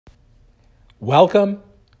Welcome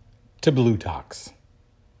to Blue Talks.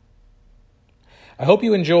 I hope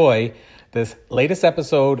you enjoy this latest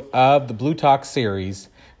episode of the Blue Talk series,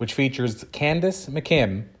 which features Candace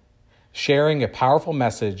McKim sharing a powerful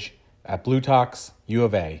message at Blue Talks U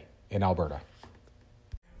of A in Alberta.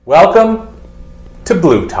 Welcome to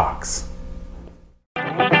Blue Talks.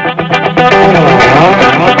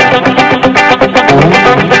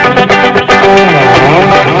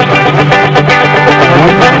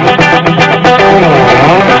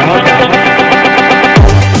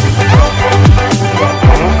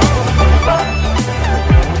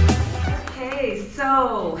 Okay,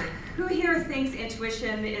 so who here thinks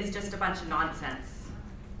intuition is just a bunch of nonsense?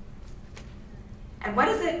 And what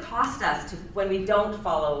does it cost us when we don't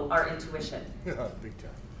follow our intuition? Yeah, big time.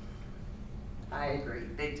 I agree,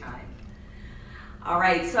 big time. All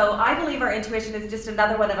right, so I believe our intuition is just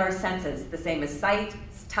another one of our senses, the same as sight,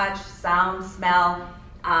 touch, sound, smell.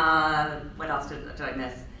 What else did I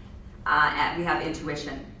miss? And we have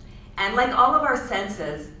intuition. And like all of our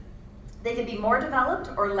senses, they can be more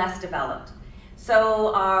developed or less developed.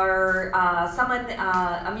 So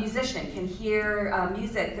a musician can hear a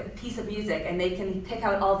piece of music, and they can pick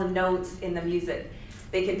out all the notes in the music.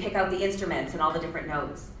 They can pick out the instruments and all the different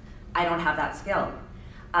notes. I don't have that skill.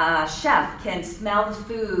 A chef can smell the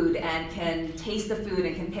food and can taste the food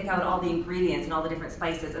and can pick out all the ingredients and all the different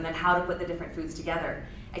spices and then how to put the different foods together.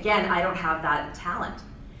 Again, I don't have that talent.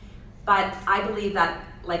 But I believe that,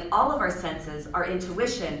 like all of our senses, our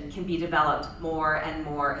intuition can be developed more and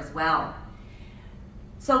more as well.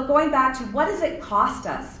 So going back to what does it cost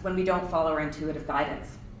us when we don't follow our intuitive guidance?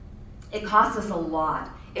 It costs us a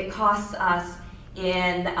lot. It costs us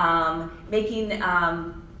in making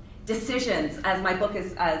decisions, as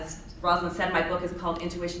Rosalind said, my book is called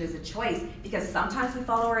Intuition is a Choice, because sometimes we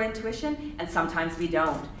follow our intuition and sometimes we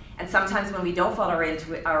don't. And sometimes when we don't follow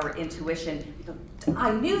our intuition, we go,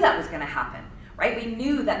 I knew that was going to happen, right? We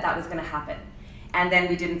knew that that was going to happen, and then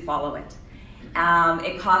we didn't follow it.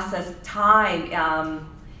 It costs us time,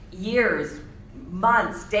 years,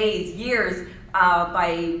 months, days, years,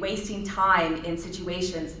 by wasting time in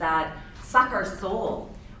situations that suck our soul.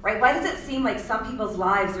 Right? Why does it seem like some people's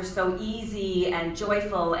lives are so easy and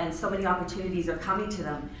joyful and so many opportunities are coming to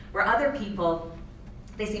them, where other people,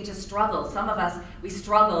 they seem to struggle? Some of us, we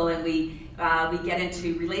struggle and we get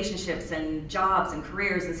into relationships and jobs and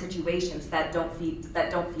careers and situations that don't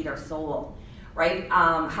feed our soul, right?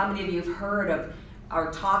 How many of you have heard of or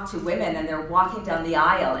talked to women and they're walking down the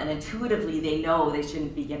aisle and intuitively they know they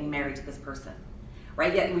shouldn't be getting married to this person,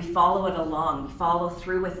 right? Yet we follow it along, we follow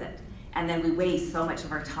through with it. And then we waste so much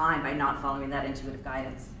of our time by not following that intuitive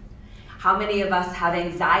guidance. How many of us have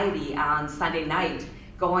anxiety on Sunday night,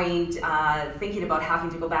 thinking about having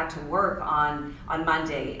to go back to work on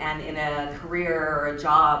Monday and in a career or a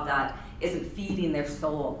job that isn't feeding their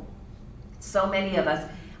soul? So many of us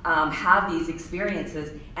have these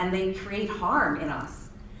experiences and they create harm in us.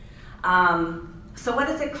 So what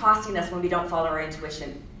is it costing us when we don't follow our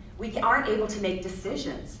intuition? We aren't able to make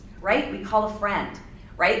decisions, right? We call a friend.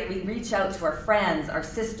 Right? We reach out to our friends, our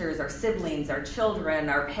sisters, our siblings, our children,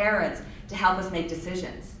 our parents to help us make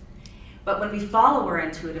decisions. But when we follow our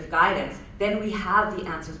intuitive guidance, then we have the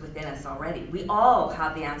answers within us already. We all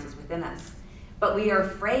have the answers within us. But we are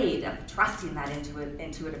afraid of trusting that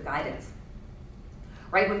intuitive guidance.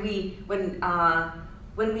 Right? When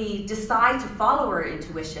we decide to follow our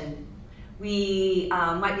intuition, we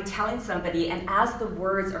might be telling somebody, and as the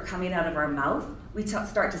words are coming out of our mouth, we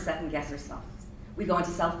start to second guess ourselves. We go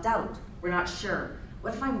into self-doubt. We're not sure.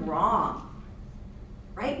 What if I'm wrong?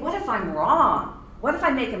 Right? What if I'm wrong? What if I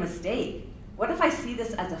make a mistake? What if I see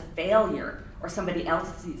this as a failure or somebody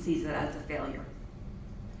else sees it as a failure?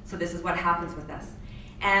 So this is what happens with us.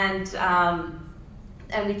 And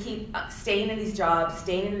we keep staying in these jobs,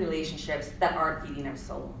 staying in relationships that aren't feeding our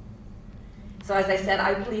soul. So as I said,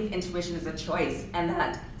 I believe intuition is a choice, and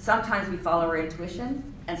that sometimes we follow our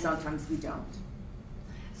intuition and sometimes we don't.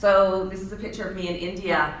 So this is a picture of me in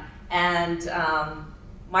India, and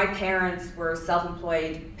my parents were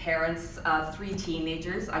self-employed parents of 3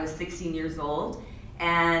 teenagers. I was 16 years old,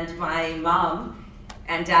 and my mom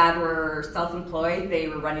and dad were self-employed. They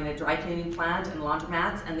were running a dry cleaning plant and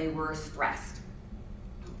laundromats, and they were stressed.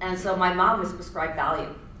 And so my mom was prescribed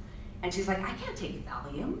Valium, and she's like, I can't take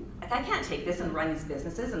Valium. Like, I can't take this and run these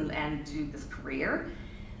businesses and do this career.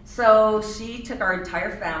 So she took our entire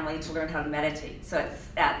family to learn how to meditate. So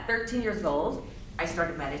at 13 years old, I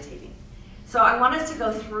started meditating. So I want us to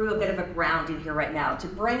go through a bit of a grounding here right now to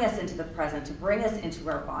bring us into the present, to bring us into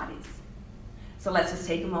our bodies. So let's just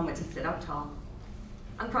take a moment to sit up tall.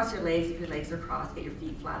 Uncross your legs if your legs are crossed. Get your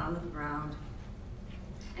feet flat on the ground.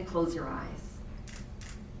 And close your eyes.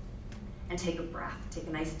 And take a breath. Take a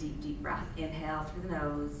nice deep, deep breath. Inhale through the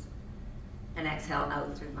nose and exhale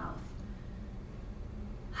out through the mouth.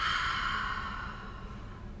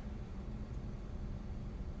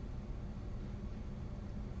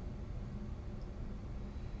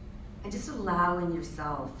 And just allowing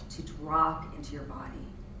yourself to drop into your body.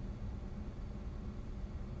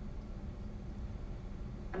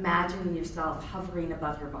 Imagining yourself hovering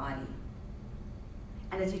above your body.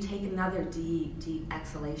 And as you take another deep, deep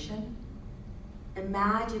exhalation,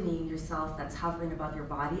 imagining yourself that's hovering above your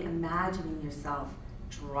body, imagining yourself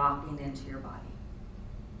dropping into your body.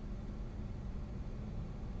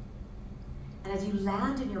 And as you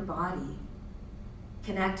land in your body,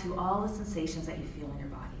 connect to all the sensations that you feel in your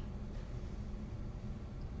body.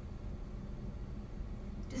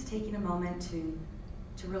 Just taking a moment to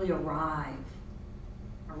really arriving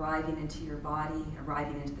into your body,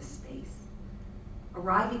 arriving into the space,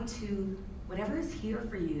 arriving to whatever is here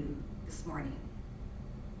for you this morning,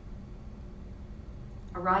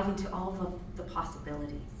 arriving to all of the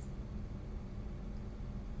possibilities.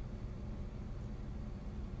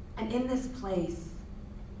 And in this place,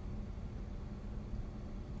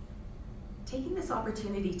 taking this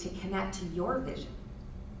opportunity to connect to your vision.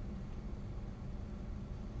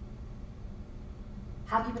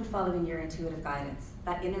 Have you been following your intuitive guidance,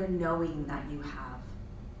 that inner knowing that you have?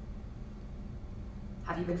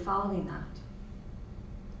 Have you been following that?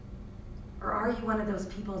 Or are you one of those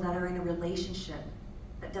people that are in a relationship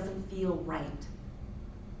that doesn't feel right?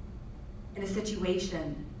 In a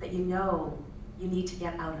situation that you know you need to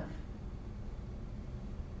get out of?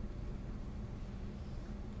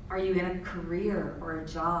 Are you in a career or a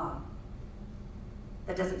job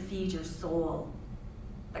that doesn't feed your soul,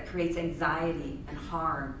 that creates anxiety and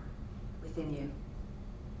harm within you?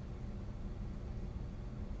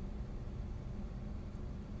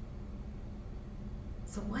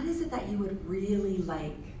 So what is it that you would really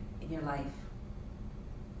like in your life?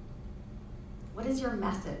 What is your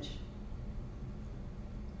message?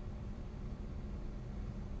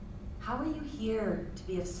 How are you here to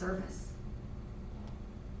be of service?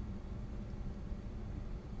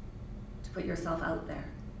 To put yourself out there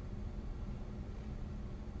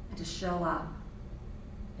and to show up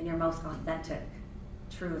in your most authentic,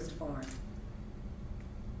 truest form.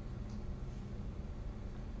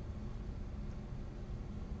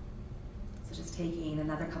 So just taking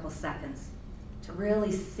another couple seconds to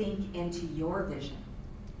really sink into your vision.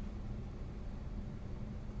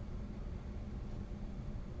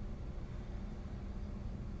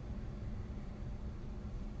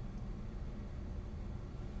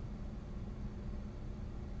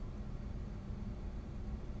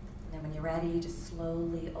 And then when you're ready, just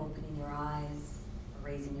slowly opening your eyes or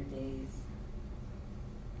raising your gaze.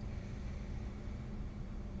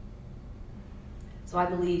 So I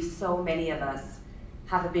believe so many of us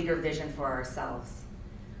have a bigger vision for ourselves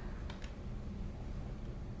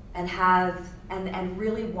and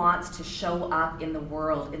really wants to show up in the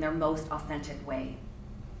world in their most authentic way.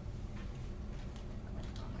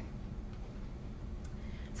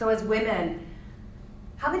 So as women,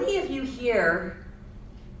 how many of you here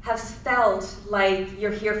have felt like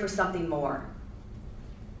you're here for something more?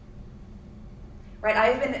 Right,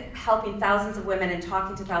 I've been helping thousands of women and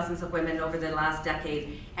talking to thousands of women over the last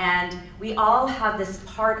decade, and we all have this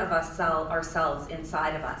part of ourselves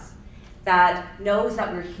inside of us that knows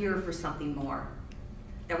that we're here for something more,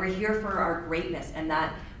 that we're here for our greatness, and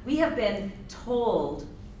that we have been told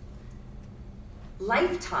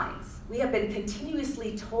lifetimes, we have been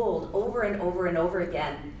continuously told over and over and over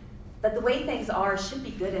again that the way things are should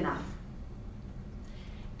be good enough.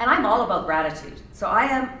 And I'm all about gratitude. So I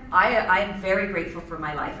am very grateful for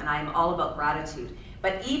my life, and I am all about gratitude.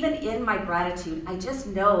 But even in my gratitude, I just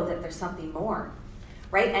know that there's something more,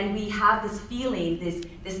 right? And we have this feeling,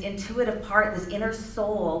 this intuitive part, this inner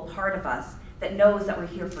soul part of us that knows that we're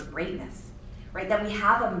here for greatness, right? That we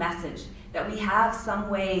have a message, that we have some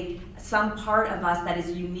way, some part of us that is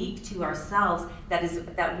unique to ourselves, that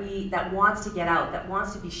wants to get out, that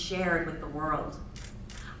wants to be shared with the world.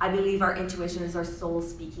 I believe our intuition is our soul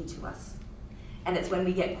speaking to us. And it's when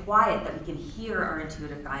we get quiet that we can hear our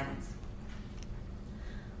intuitive guidance.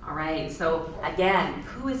 All right, so again,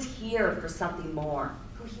 who is here for something more?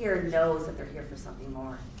 Who here knows that they're here for something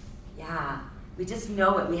more? Yeah, we just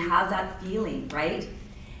know it. We have that feeling, right?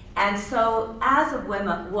 And so as a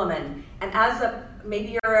woman, and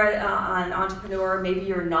maybe you're an entrepreneur, maybe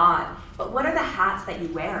you're not, but what are the hats that you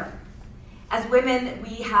wear? As women,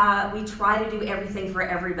 we try to do everything for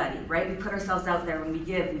everybody, right? We put ourselves out there and we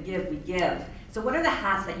give. So what are the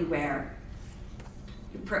hats that you wear?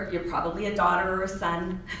 You're probably a daughter or a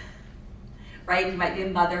son, right? You might be a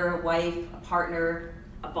mother, a wife, a partner,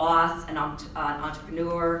 a boss, an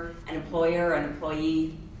entrepreneur, an employer, an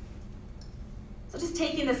employee. So just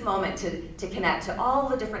taking this moment to connect to all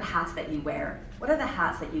the different hats that you wear. What are the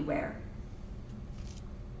hats that you wear?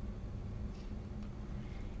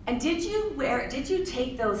 And did you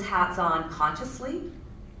take those hats on consciously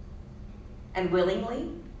and willingly?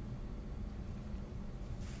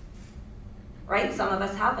 Right? Some of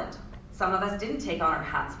us haven't. Some of us didn't take on our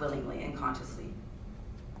hats willingly and consciously.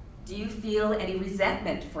 Do you feel any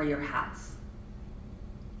resentment for your hats?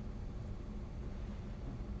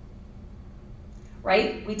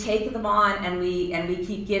 Right? We take them on and we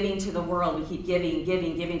keep giving to the world. We keep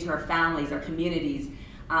giving to our families, our communities,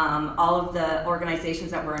 all of the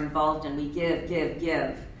organizations that we're involved in. We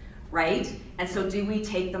give, right? And so do we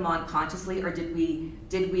take them on consciously, or do we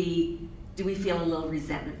feel a little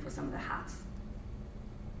resentment for some of the hats?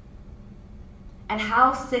 And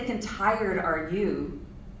how sick and tired are you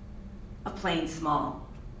of playing small,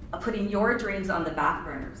 of putting your dreams on the back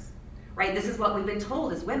burners, right? This is what we've been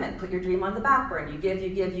told as women: put your dream on the back burner. You give, you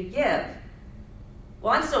give, you give.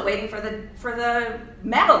 Well, I'm still waiting for the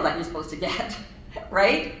medal that you're supposed to get,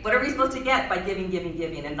 right? What are we supposed to get by giving,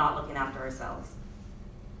 and not looking after ourselves?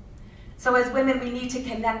 So as women, we need to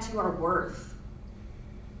connect to our worth,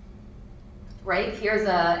 right? Here's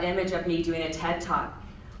an image of me doing a TED Talk.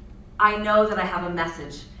 I know that I have a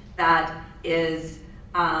message that is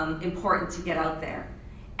important to get out there.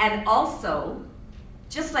 And also,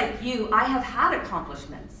 just like you, I have had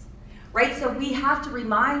accomplishments, right? So we have to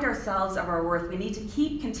remind ourselves of our worth. We need to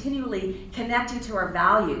keep continually connecting to our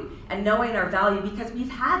value and knowing our value, because we've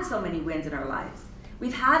had so many wins in our lives.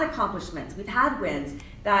 We've had accomplishments, we've had wins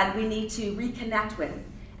that we need to reconnect with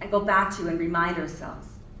and go back to and remind ourselves.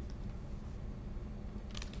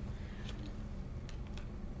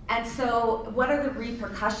 And so what are the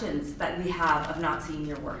repercussions that we have of not seeing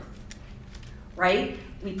your worth, right?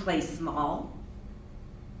 We play small.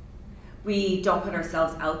 We don't put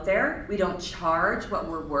ourselves out there. We don't charge what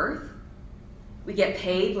we're worth. We get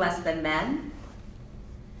paid less than men.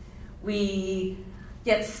 We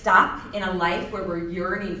get stuck in a life where we're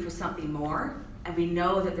yearning for something more, and we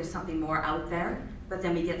know that there's something more out there, but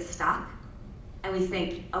then we get stuck and we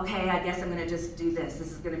think, okay, I guess I'm gonna just do this.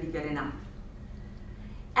 This is gonna be good enough.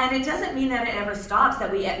 And it doesn't mean that it ever stops, that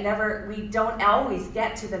we don't always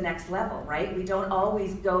get to the next level, right? We don't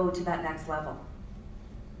always go to that next level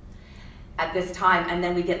at this time, and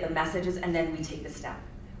then we get the messages, and then we take the step,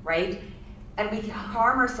 right? And we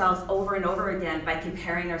harm ourselves over and over again by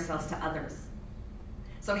comparing ourselves to others.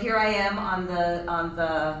 So here I am on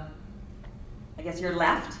the I guess your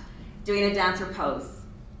left, doing a dancer pose.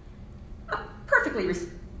 A perfectly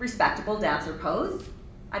respectable dancer pose.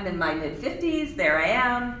 I'm in my mid-50s, there I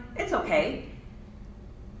am, it's okay.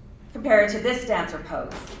 Compared to this dancer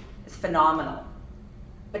pose, it's phenomenal.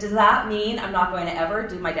 But does that mean I'm not going to ever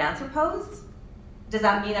do my dancer pose? Does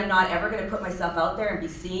that mean I'm not ever going to put myself out there and be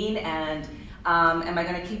seen, and am I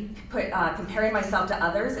going to keep comparing myself to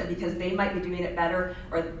others, and because they might be doing it better,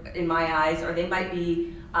 or in my eyes, or they might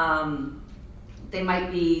be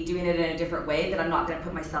doing it in a different way, that I'm not going to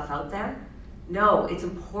put myself out there? No, it's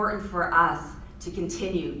important for us to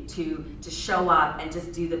continue to show up and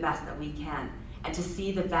just do the best that we can, and to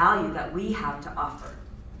see the value that we have to offer.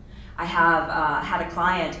 I have had a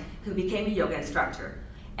client who became a yoga instructor,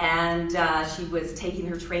 and she was taking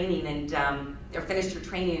her training or finished her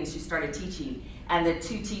training, and she started teaching. And the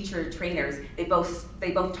two teacher trainers, they both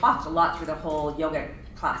talked a lot through the whole yoga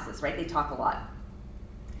classes, right? They talk a lot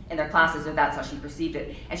in their classes, or that's how she perceived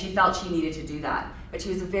it. And she felt she needed to do that. But she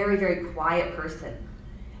was a very, very quiet person.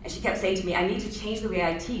 And she kept saying to me, I need to change the way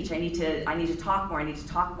I teach. I need to talk more. I need to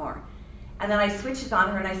talk more. And then I switched it on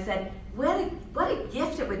her and I said, what a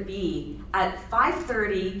gift it would be at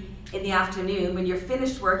 5:30 in the afternoon when you're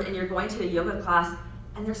finished work and you're going to a yoga class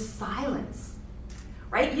and there's silence,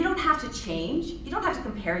 right? You don't have to change. You don't have to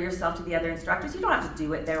compare yourself to the other instructors. You don't have to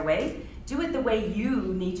do it their way. Do it the way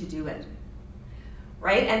you need to do it,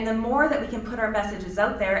 right? And the more that we can put our messages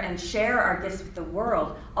out there and share our gifts with the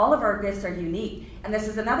world, all of our gifts are unique. And this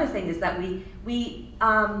is another thing, is that we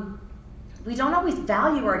don't always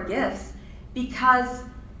value our gifts because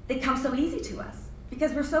they come so easy to us,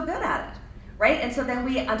 because we're so good at it, right? And so then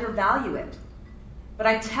we undervalue it. But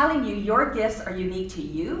I'm telling you, your gifts are unique to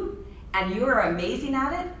you, and you are amazing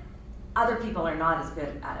at it. Other people are not as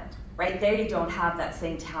good at it, right? They don't have that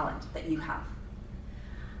same talent that you have.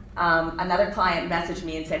 Another client messaged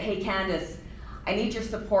me and said, hey Candace, I need your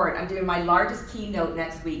support. I'm doing my largest keynote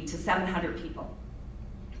next week to 700 people.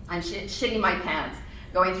 I'm shitting my pants,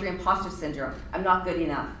 going through imposter syndrome. I'm not good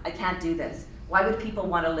enough. I can't do this. Why would people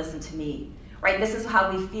want to listen to me? right? This is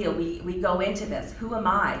how we feel. We go into this. Who am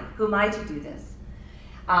I? Who am I to do this?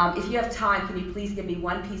 If you have time, can you please give me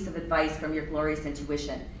one piece of advice from your glorious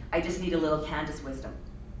intuition? I just need a little Candace wisdom.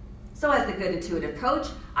 So as the good intuitive coach,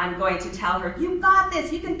 I'm going to tell her, you got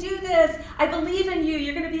this, you can do this, I believe in you,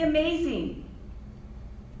 you're going to be amazing.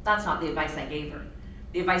 That's not the advice I gave her.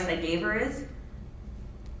 The advice I gave her is,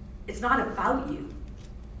 it's not about you.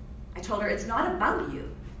 I told her, it's not about you.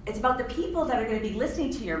 It's about the people that are going to be listening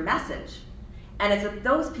to your message. And it's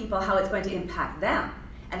those people, how it's going to impact them,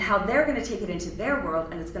 and how they're going to take it into their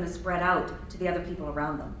world, and it's going to spread out to the other people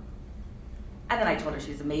around them. And then I told her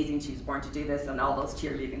she's amazing, she's born to do this, and all those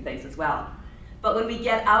cheerleading things as well. But when we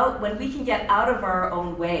can get out of our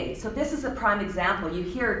own way, so this is a prime example. You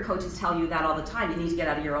hear coaches tell you that all the time, you need to get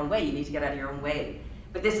out of your own way, you need to get out of your own way.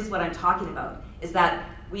 But this is what I'm talking about, is that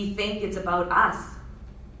we think it's about us.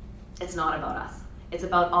 It's not about us. It's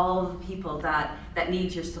about all the people that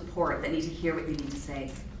need your support, that need to hear what you need to say.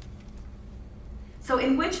 So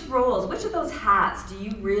in which roles, which of those hats do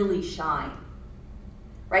you really shine?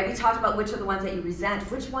 Right, we talked about which are the ones that you resent.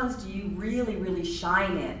 Which ones do you really, really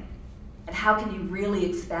shine in? And how can you really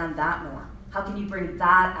expand that more? How can you bring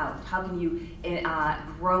that out? How can you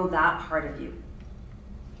grow that part of you?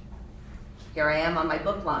 Here I am on my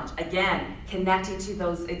book launch. Again, connecting to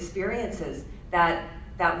those experiences that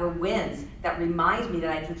were wins, that remind me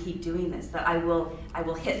that I can keep doing this, that I will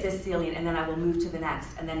hit this ceiling, and then I will move to the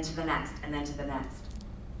next, and then to the next, and then to the next.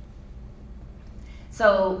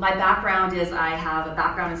 So my background is I have a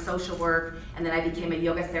background in social work, and then I became a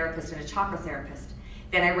yoga therapist and a chakra therapist.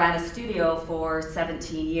 Then I ran a studio for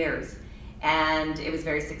 17 years, and it was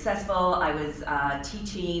very successful. I was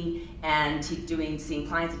teaching and seeing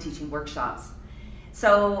clients and teaching workshops.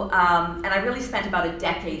 So, and I really spent about a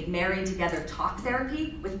decade marrying together talk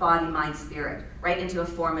therapy with body, mind, spirit, right into a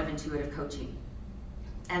form of intuitive coaching.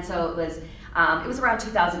 And so it was around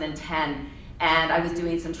 2010. And I was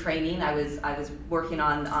doing some training. I was working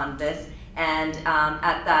on this, and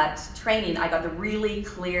at that training, I got the really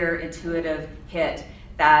clear, intuitive hit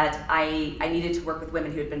that I needed to work with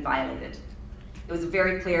women who had been violated. It was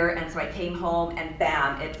very clear, and so I came home, and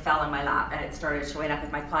bam, it fell in my lap, and it started showing up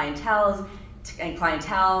with my clientele.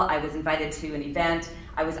 I was invited to an event.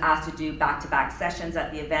 I was asked to do back-to-back sessions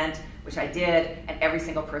at the event, which I did, and every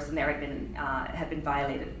single person there had been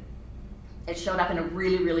violated. It showed up in a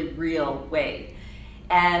really, really real way.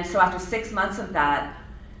 And so after 6 months of that,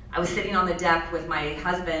 I was sitting on the deck with my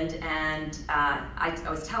husband, and I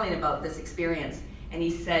was telling him about this experience. And he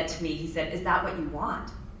said to me, is that what you want?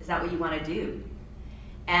 Is that what you want to do?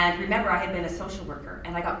 And remember, I had been a social worker,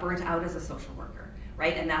 and I got burnt out as a social worker,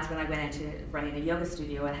 right? And that's when I went into running a yoga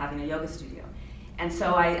studio and having a yoga studio. And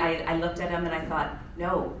so I looked at him and I thought,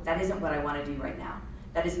 no, that isn't what I want to do right now.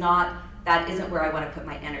 That isn't where I want to put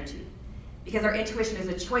my energy. Because our intuition is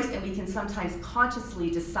a choice, and we can sometimes consciously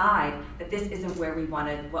decide that this isn't what we want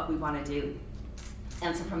to do.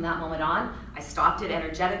 And so from that moment on, I stopped it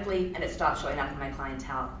energetically, and it stopped showing up in my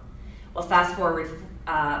clientele. Well, fast forward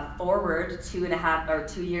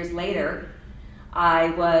 2 years later,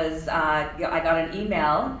 I got an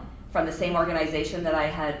email from the same organization that I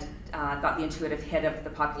had got the intuitive hit of the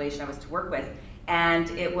population I was to work with, and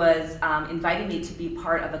it was inviting me to be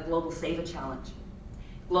part of a global Seva challenge.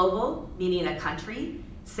 Global, meaning a country,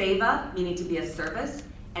 Seva, meaning to be of service,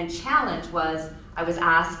 and challenge was I was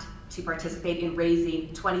asked to participate in raising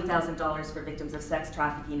 $20,000 for victims of sex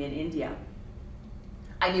trafficking in India.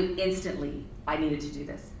 I knew instantly I needed to do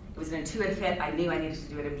this. It was an intuitive hit. I knew I needed to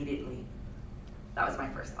do it immediately. That was my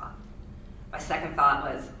first thought. My second thought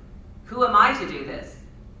was, who am I to do this?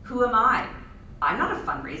 Who am I? I'm not a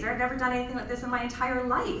fundraiser. I've never done anything like this in my entire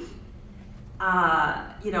life.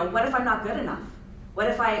 What if I'm not good enough? What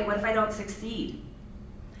if I don't succeed?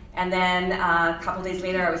 And then a couple days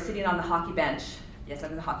later, I was sitting on the hockey bench. Yes,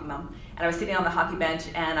 I'm a hockey mom. And I was sitting on the hockey bench,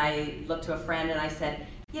 and I looked to a friend and I said,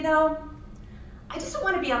 I just don't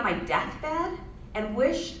want to be on my deathbed and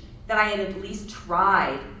wish that I had at least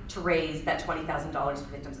tried to raise that $20,000 for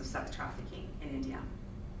victims of sex trafficking in India.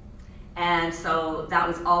 And so that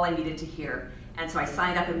was all I needed to hear. And so I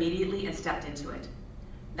signed up immediately and stepped into it.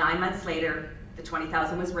 9 months later, the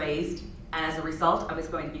 $20,000 was raised, and as a result, I was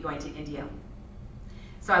going to be going to India.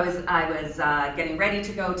 So I was getting ready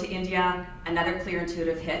to go to India. Another clear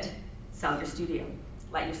intuitive hit: sell your studio,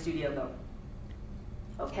 let your studio go.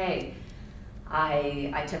 Okay,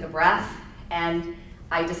 I took a breath and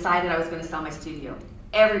I decided I was going to sell my studio.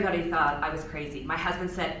 Everybody thought I was crazy. My husband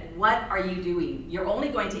said, "What are you doing? You're only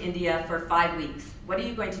going to India for 5 weeks. What are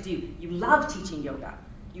you going to do? You love teaching yoga.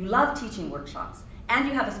 You love teaching workshops. And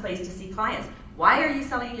you have a space to see clients. Why are you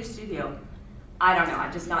selling your studio?" I don't know,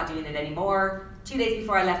 I'm just not doing it anymore. 2 days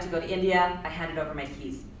before I left to go to India, I handed over my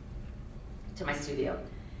keys to my studio.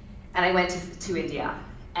 And I went to India.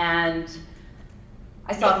 And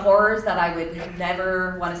I saw horrors that I would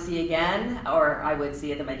never want to see again, or I would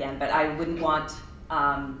see them again, but I wouldn't want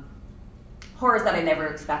horrors that I never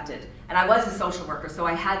expected. And I was a social worker, so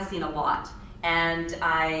I had seen a lot. And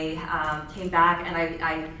I came back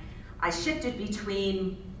and I shifted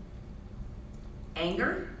between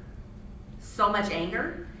anger, so much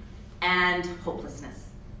anger, and hopelessness,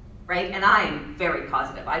 right? And I'm very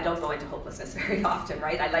positive. I don't go into hopelessness very often,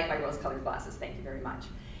 right? I like my rose-colored glasses, thank you very much.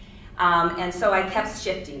 And so I kept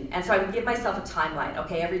shifting. And so I would give myself a timeline.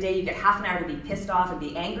 Okay, every day you get half an hour to be pissed off and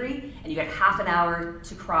be angry, and you get half an hour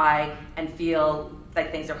to cry and feel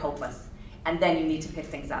like things are hopeless. And then you need to pick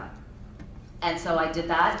things up. And so I did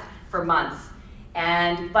that for months.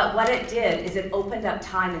 But what it did is it opened up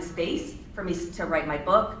time and space for me to write my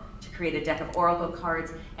book, to create a deck of oracle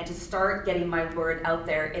cards, and to start getting my word out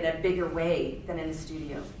there in a bigger way than in the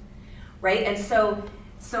studio, right? And so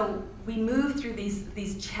we move through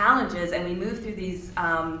these challenges, and we move through these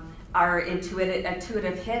our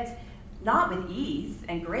intuitive hits, not with ease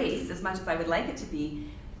and grace as much as I would like it to be.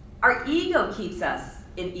 Our ego keeps us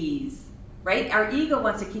in ease, right? Our ego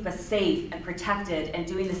wants to keep us safe and protected and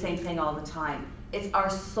doing the same thing all the time. It's our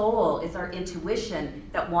soul, it's our intuition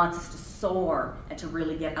that wants us to soar and to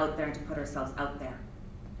really get out there and to put ourselves out there.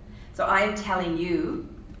 So I am telling you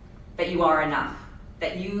that you are enough,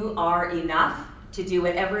 that you are enough to do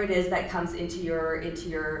whatever it is that comes into your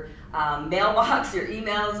mailbox, your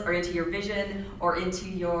emails, or into your vision, or into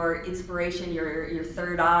your inspiration, your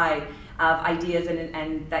third eye of ideas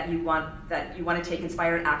and that you want to take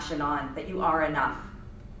inspired action on, that you are enough.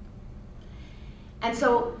 And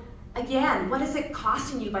so, again, what is it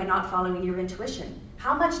costing you by not following your intuition?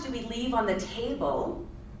 How much do we leave on the table,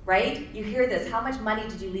 right? You hear this, how much money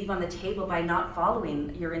did you leave on the table by not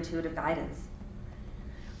following your intuitive guidance?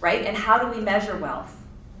 Right? And how do we measure wealth?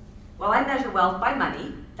 Well, I measure wealth by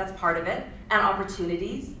money, that's part of it, and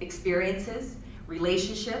opportunities, experiences,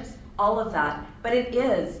 relationships, all of that. But it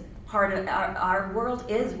is part of, our world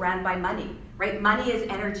is ran by money, right? Money is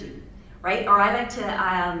energy, right? Or I like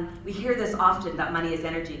to, we hear this often, that money is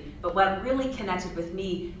energy, but what really connected with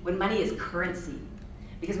me, when money is currency.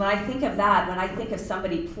 Because when I think of that, when I think of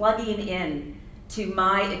somebody plugging in to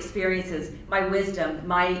my experiences, my wisdom,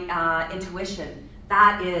 my intuition,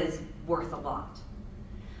 that is worth a lot.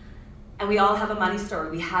 And we all have a money story.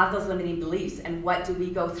 We have those limiting beliefs. And what do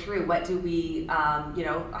we go through? What do we,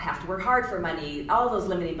 I have to work hard for money, all those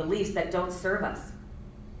limiting beliefs that don't serve us.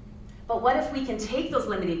 But what if we can take those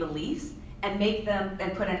limiting beliefs and make them,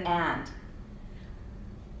 and put an and?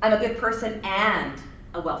 I'm a good person and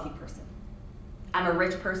a wealthy person. I'm a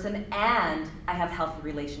rich person and I have healthy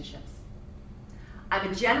relationships. I'm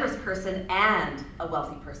a generous person and a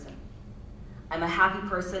wealthy person. I'm a happy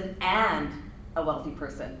person and a wealthy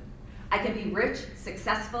person. I can be rich,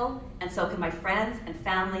 successful, and so can my friends and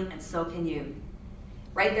family, and so can you.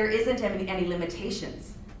 Right? There isn't any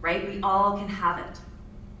limitations, right? We all can have it.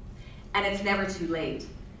 And it's never too late,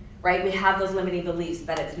 right? We have those limiting beliefs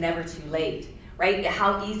that it's never too late, right?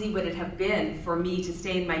 How easy would it have been for me to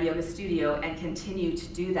stay in my yoga studio and continue to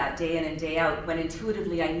do that day in and day out when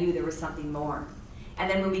intuitively I knew there was something more? And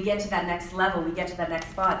then when we get to that next level, we get to that next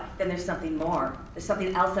spot, then there's something more. There's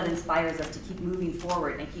something else that inspires us to keep moving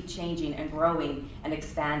forward and keep changing and growing and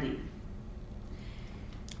expanding.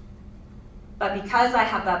 But because I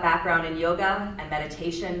have that background in yoga and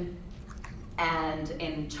meditation and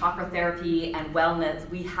in chakra therapy and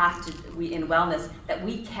wellness, in wellness, that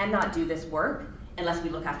we cannot do this work unless we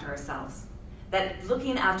look after ourselves. That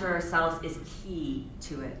looking after ourselves is key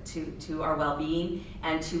to it, to our well-being,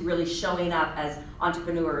 and to really showing up as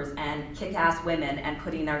entrepreneurs and kick-ass women and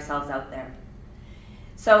putting ourselves out there.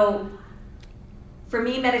 So for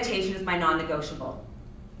me, meditation is my non-negotiable.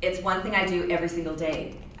 It's one thing I do every single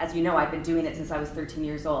day. As you know, I've been doing it since I was 13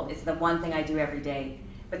 years old. It's the one thing I do every day.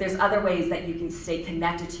 But there's other ways that you can stay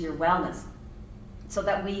connected to your wellness so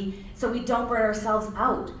we don't burn ourselves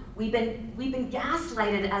out. We've been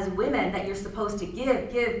gaslighted as women that you're supposed to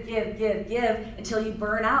give until you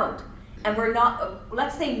burn out. And we're not,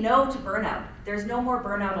 let's say no to burnout. There's no more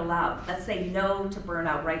burnout allowed. Let's say no to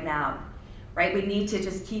burnout right now, right? We need to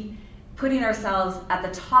just keep putting ourselves at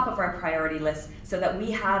the top of our priority list so that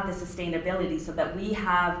we have the sustainability, so that we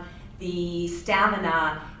have the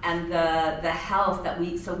stamina and the health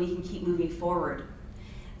so we can keep moving forward.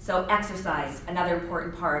 So exercise, another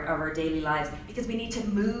important part of our daily lives, because we need to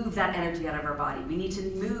move that energy out of our body. We need to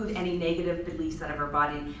move any negative beliefs out of our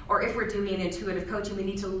body. Or if we're doing intuitive coaching, we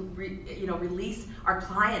need to release our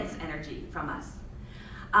clients' energy from us.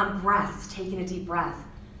 Breaths, taking a deep breath.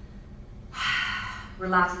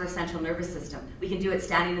 Relaxes our central nervous system. We can do it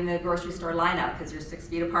standing in the grocery store lineup because you're 6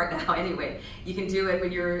 feet apart now anyway. You can do it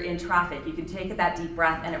when you're in traffic. You can take that deep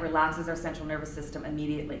breath and it relaxes our central nervous system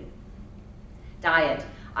immediately. Diet.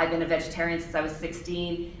 I've been a vegetarian since I was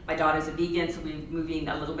 16. My daughter's a vegan, so we're moving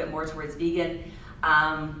a little bit more towards vegan.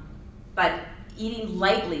 But eating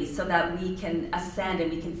lightly so that we can ascend and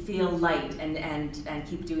we can feel light and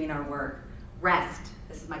keep doing our work. Rest.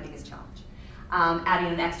 This is my biggest challenge.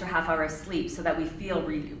 Adding an extra half hour of sleep so that we feel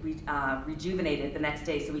rejuvenated the next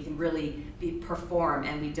day, so we can really perform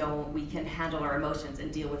and we can handle our emotions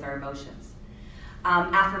and deal with our emotions.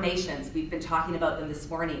 Affirmations, we've been talking about them this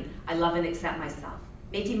morning. I love and accept myself.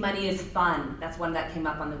 Making money is fun. That's one that came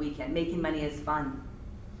up on the weekend. Making money is fun.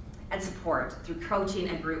 And support through coaching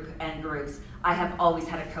and groups. I have always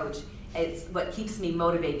had a coach. It's what keeps me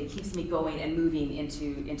motivated, keeps me going and moving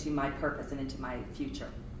into my purpose and into my future.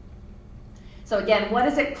 So again, what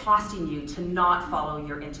is it costing you to not follow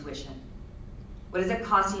your intuition? What is it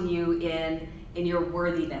costing you in your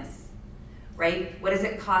worthiness, right? What is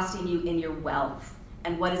it costing you in your wealth?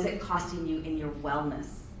 And what is it costing you in your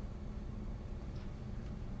wellness?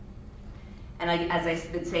 And as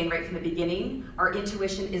I've been saying right from the beginning, our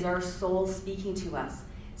intuition is our soul speaking to us.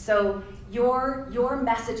 So your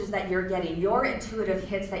messages that you're getting, your intuitive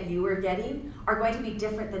hits that you are getting are going to be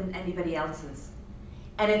different than anybody else's.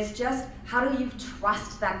 And it's just, how do you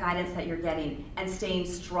trust that guidance that you're getting and staying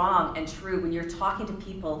strong and true when you're talking to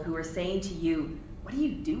people who are saying to you, what are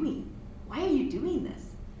you doing? Why are you doing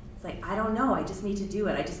this? It's like, I don't know, I just need to do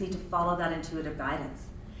it. I just need to follow that intuitive guidance,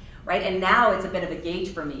 right? And now it's a bit of a gauge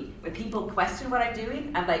for me. When people question what I'm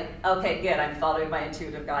doing, I'm like, okay, good, I'm following my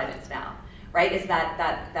intuitive guidance now, right? It's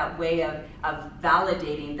that way of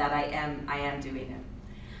validating that I am doing it.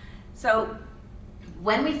 So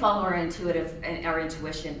when we follow our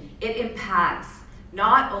intuition, it impacts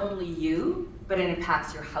not only you, but it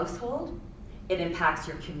impacts your household, it impacts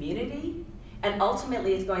your community, and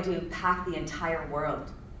ultimately it's going to impact the entire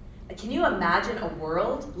world. Can you imagine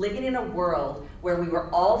living in a world where we were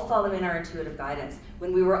all following our intuitive guidance,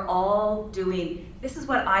 when we were all doing, this is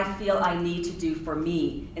what I feel I need to do for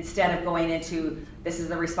me, instead of going into, this is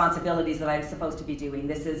the responsibilities that I'm supposed to be doing,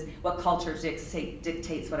 this is what culture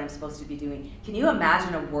dictates what I'm supposed to be doing. Can you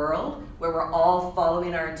imagine a world where we're all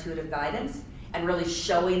following our intuitive guidance and really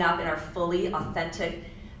showing up in our fully authentic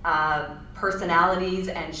personalities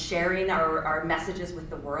and sharing our messages with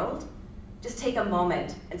the world? Just take a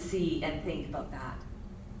moment and see and think about that.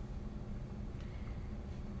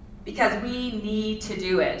 Because we need to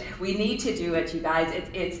do it. We need to do it, you guys.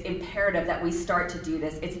 It's imperative that we start to do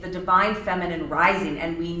this. It's the divine feminine rising,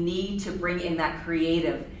 and we need to bring in that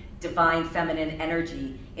creative, divine feminine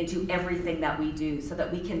energy into everything that we do so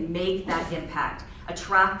that we can make that impact,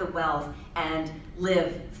 attract the wealth, and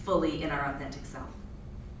live fully in our authentic self.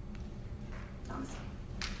 Namaste.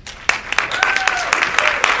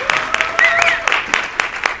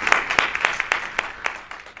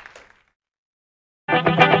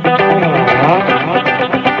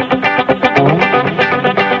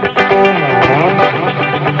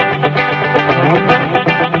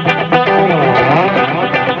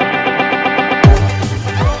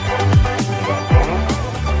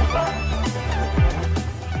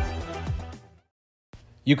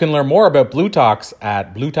 You can learn more about Blue Talks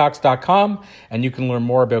at bluetalks.com, and you can learn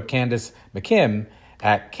more about Candace McKim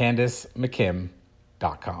at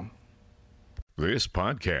CandaceMcKim.com. This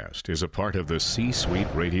podcast is a part of the C-Suite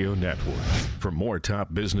Radio Network. For more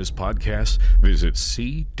top business podcasts, visit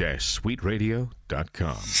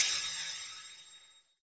c-suiteradio.com.